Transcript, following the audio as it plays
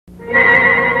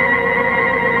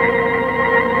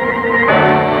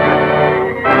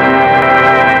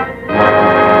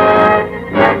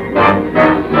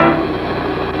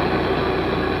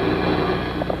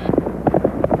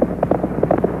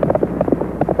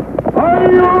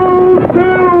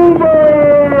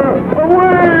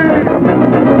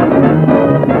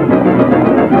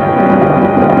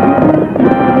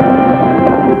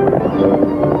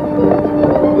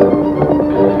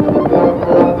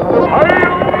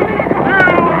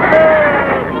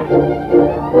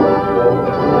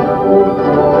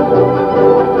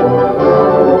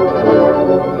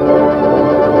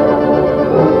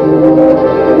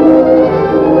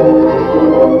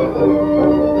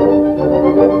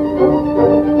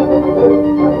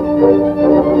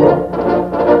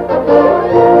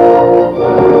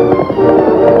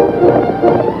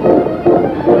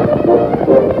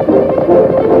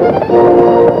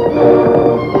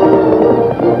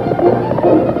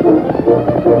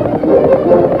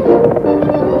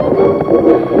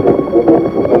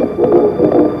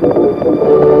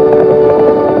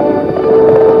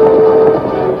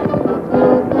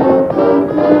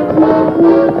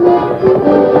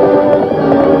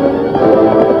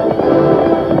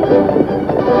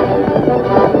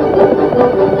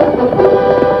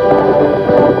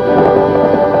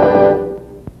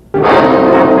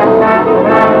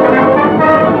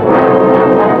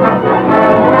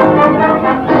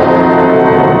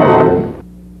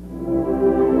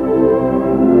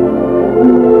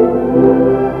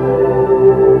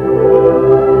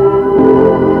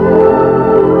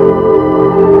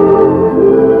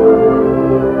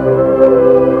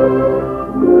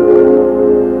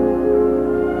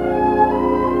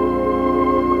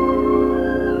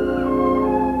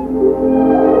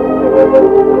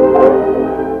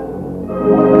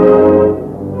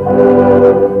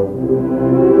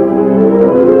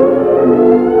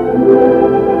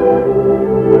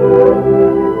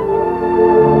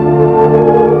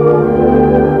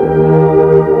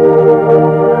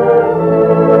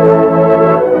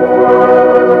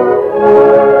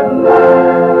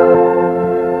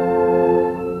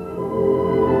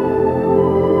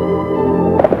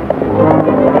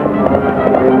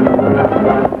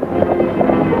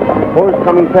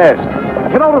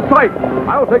fast. Get out of sight.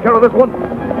 I'll take care of this one.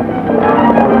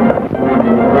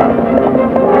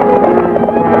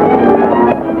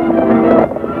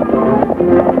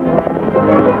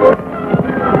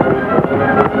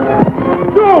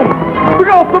 Doom! Look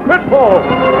out the pitfall!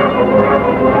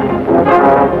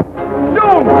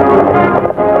 Doom!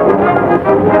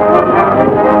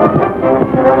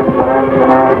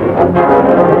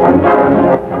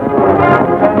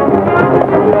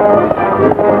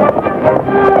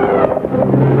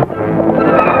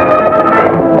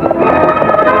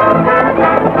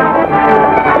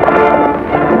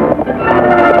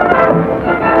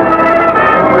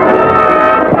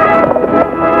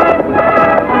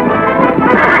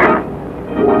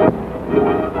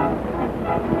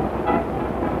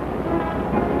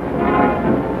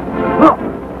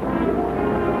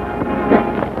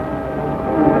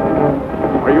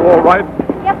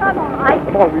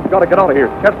 We've got to get out of here.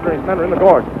 Chester and his men are in the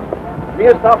gorge. Me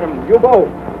and stop him. You go.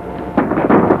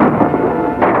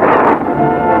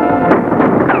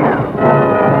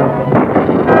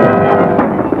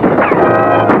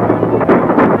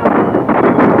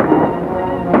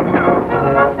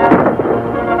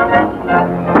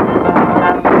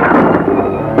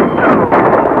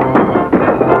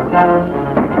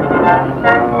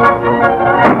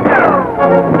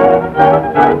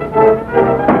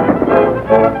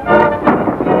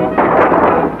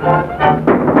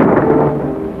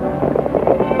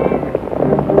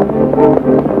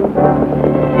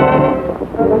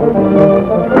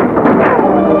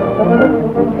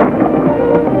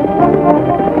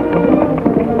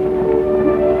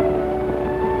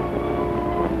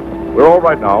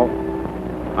 Right now,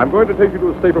 I'm going to take you to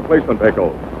a safer place than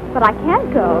Pecos. But I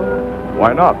can't go.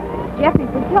 Why not? Jeffries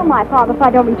will kill my father if I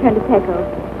don't return to Pecos.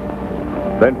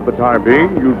 Then, for the time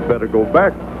being, you'd better go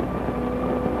back.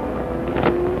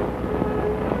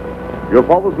 Your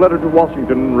father's letter to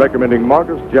Washington recommending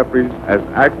Marcus Jeffries as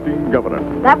acting governor.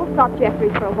 That will stop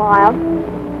Jeffries for a while.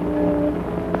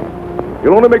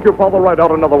 You'll only make your father write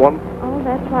out another one. Oh,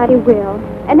 that's right, he will.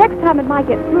 And next time it might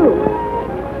get through.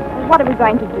 And what are we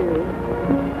going to do?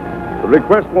 The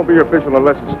request won't be official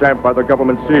unless it's stamped by the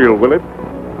government seal, will it?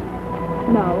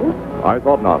 No. I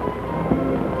thought not.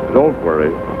 Don't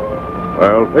worry.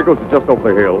 Well, Pecos is just up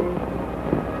the hill.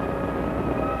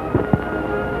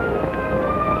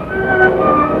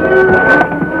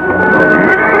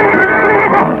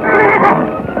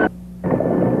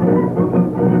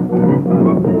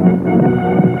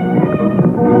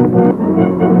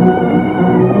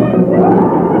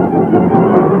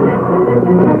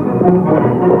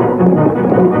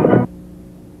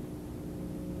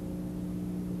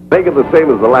 Make it the same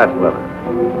as the last letter.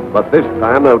 But this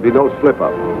time there'll be no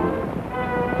slip-up.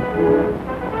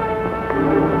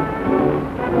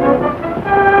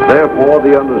 Therefore,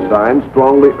 the undersigned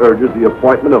strongly urges the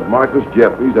appointment of Marcus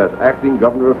Jeffries as acting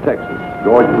governor of Texas,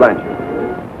 George Blanchard.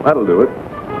 That'll do it.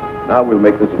 Now we'll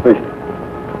make this official.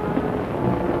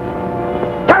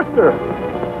 Chester!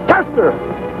 Chester!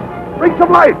 Bring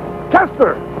some light!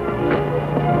 Chester!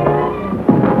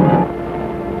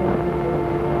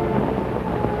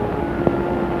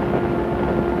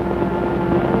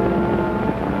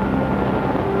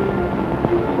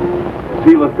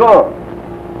 Seal is gone.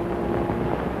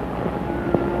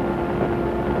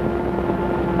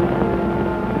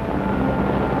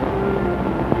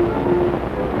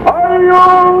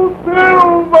 Hail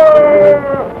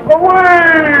Silver!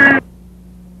 Away!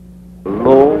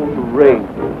 Lone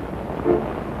Ranger.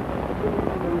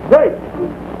 Great!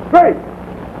 Great!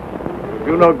 It'll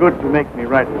do no good to make me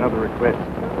write another request.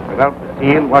 Without the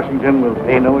seal, Washington will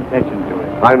pay no attention to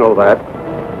it. I know that.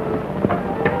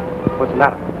 What's the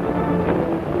matter?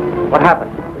 What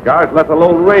happened? The guards let the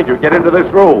Lone Ranger get into this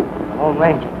room. The Lone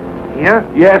Ranger? Here?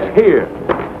 Yes, here.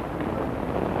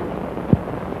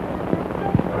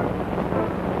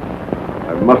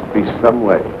 There must be some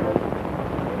way.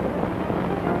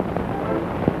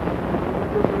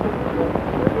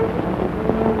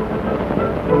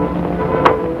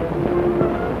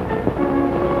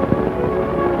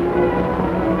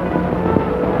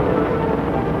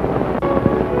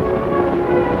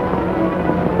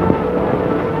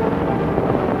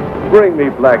 Bring me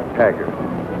Black Taggart.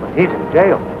 But he's in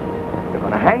jail. They're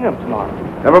going to hang him tomorrow.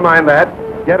 Never mind that.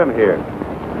 Get him here.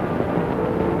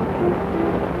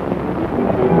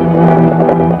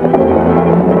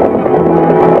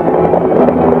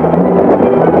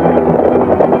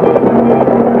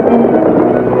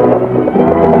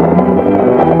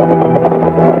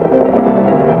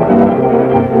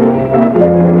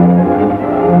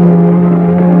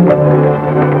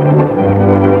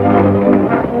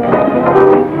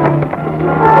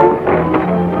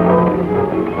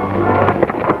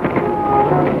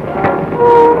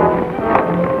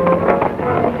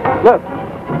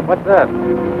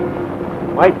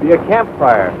 that? Might be a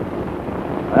campfire.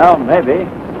 Well, maybe.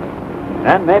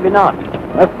 And maybe not.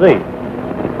 Let's see.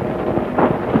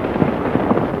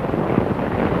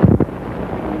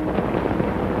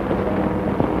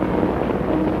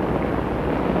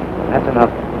 That's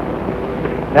enough.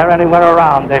 If they're anywhere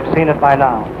around, they've seen it by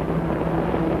now.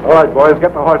 All right, boys,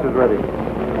 get the horses ready.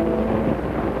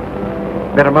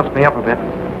 Better muss me up a bit.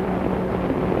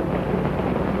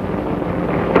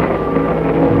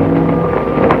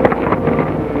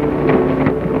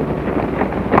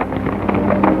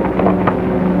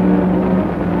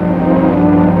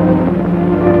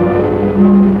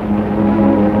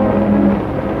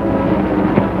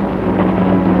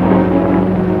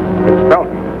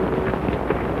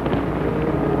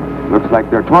 Like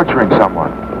they're torturing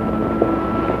someone.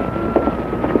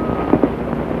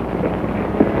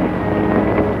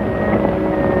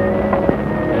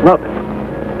 Look.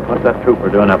 What's that trooper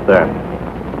doing up there?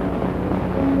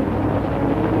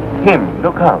 Him,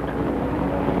 look out.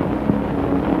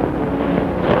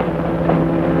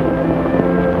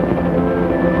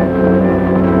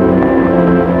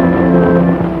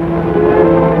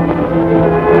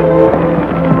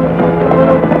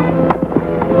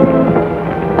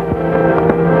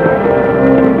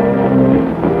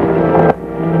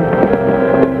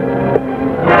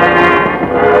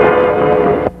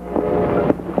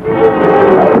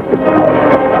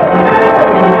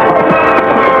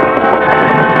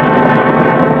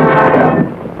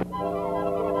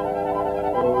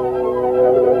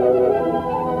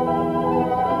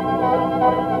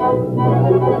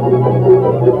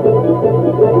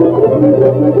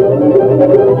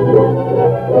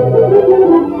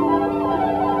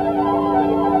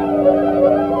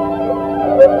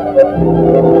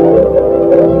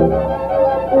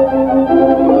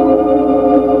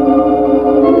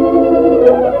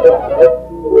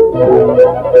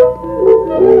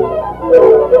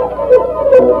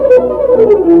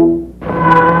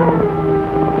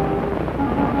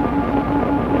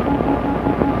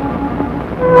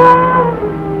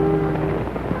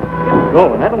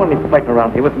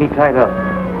 With me tied up.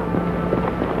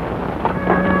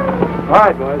 All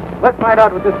right, boys. Let's find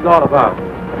out what this is all about.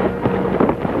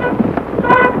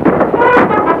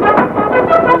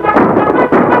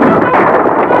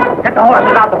 Get the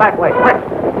horses out the back way, quick!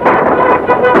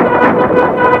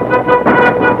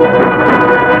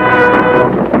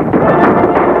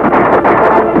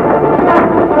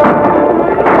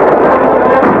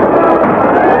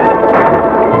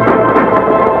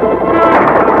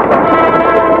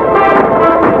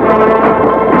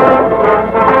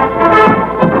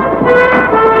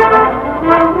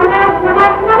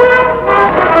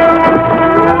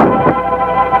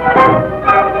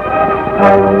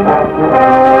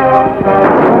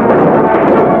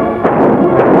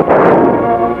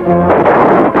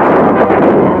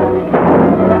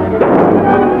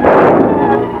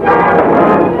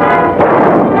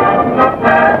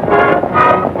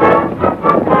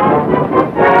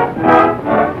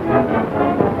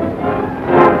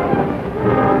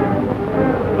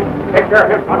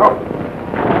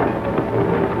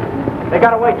 They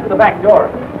got away through the back door.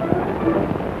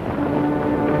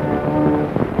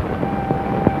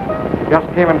 Just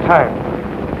came in time.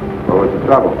 What's the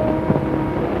trouble?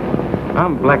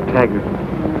 I'm Black Taggart.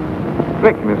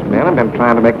 Rick, Miss Men have been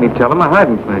trying to make me tell them a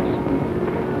hiding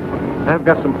place. I've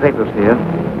got some papers here.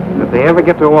 If they ever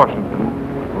get to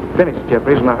Washington, we'll finish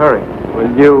Jeffries in a hurry.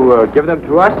 Will you give them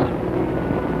to us?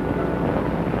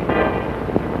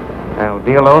 I'll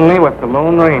deal only with the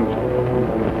Lone Ranger.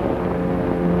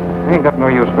 I ain't got no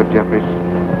use for Jeffries.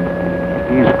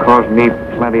 He's caused me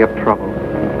plenty of trouble.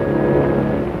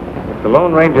 If the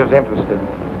Lone Ranger's interested,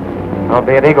 I'll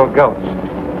be at Eagle Gulch.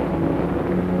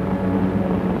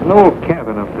 There's an old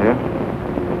cabin up there.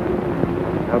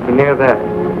 I'll be near that.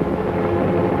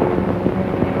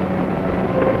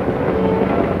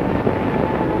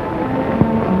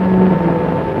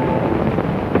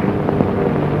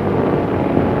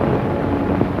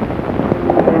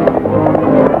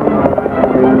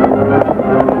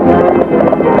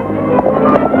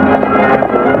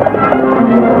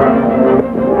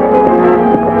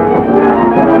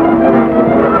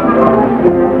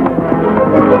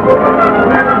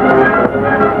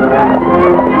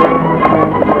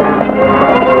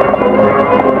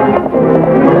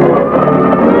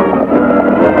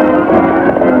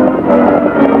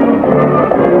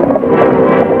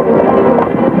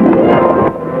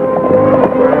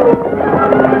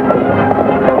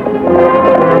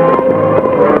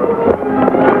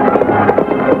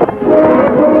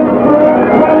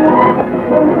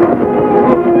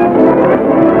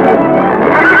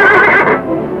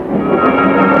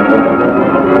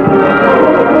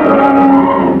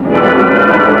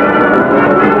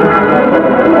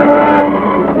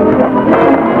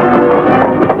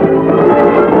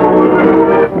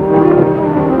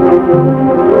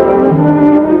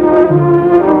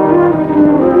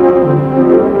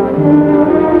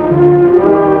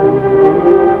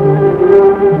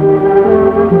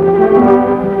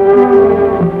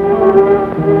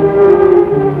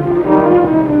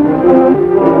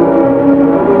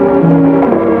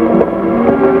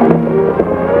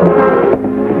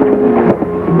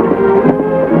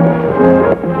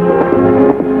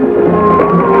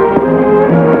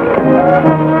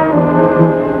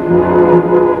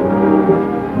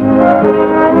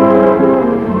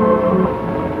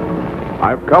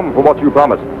 come for what you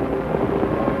promised.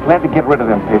 Glad to get rid of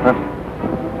them papers.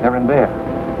 They're in there.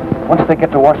 Once they get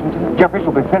to Washington, Jeffries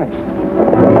will be finished.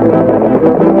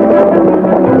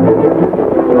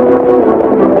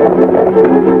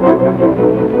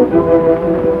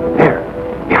 There,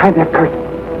 behind that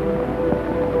curtain.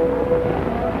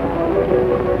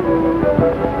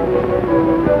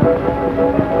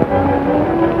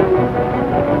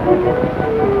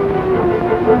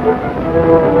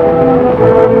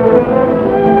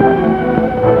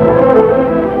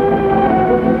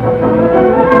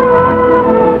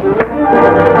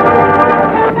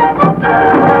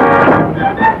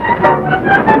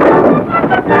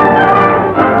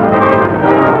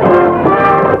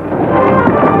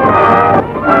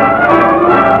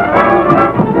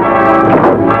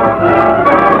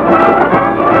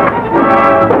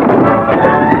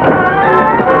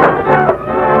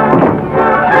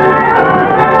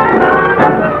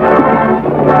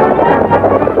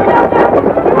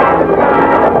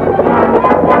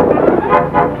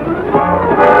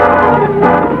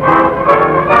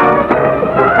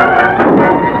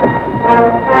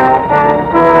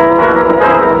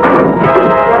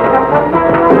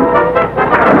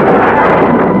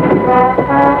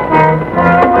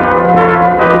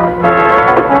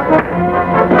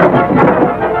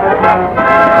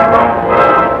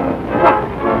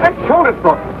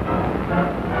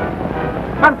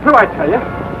 I tell you.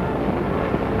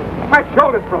 My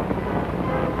shoulder's broken.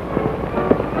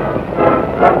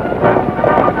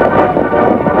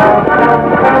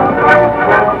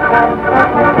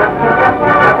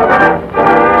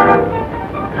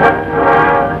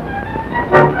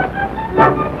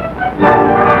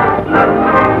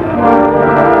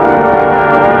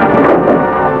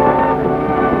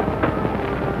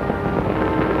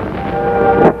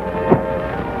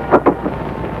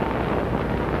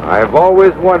 I've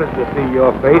always wanted to see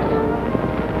your face.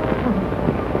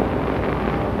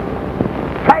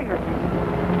 Tiger!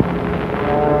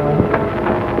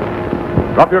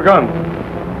 Drop your gun.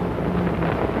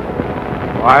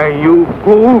 Why, you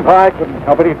fool. I couldn't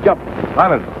help it. He jumped.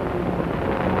 Silence.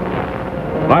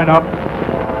 Line up.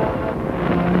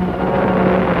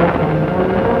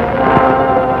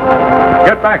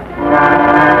 Get back.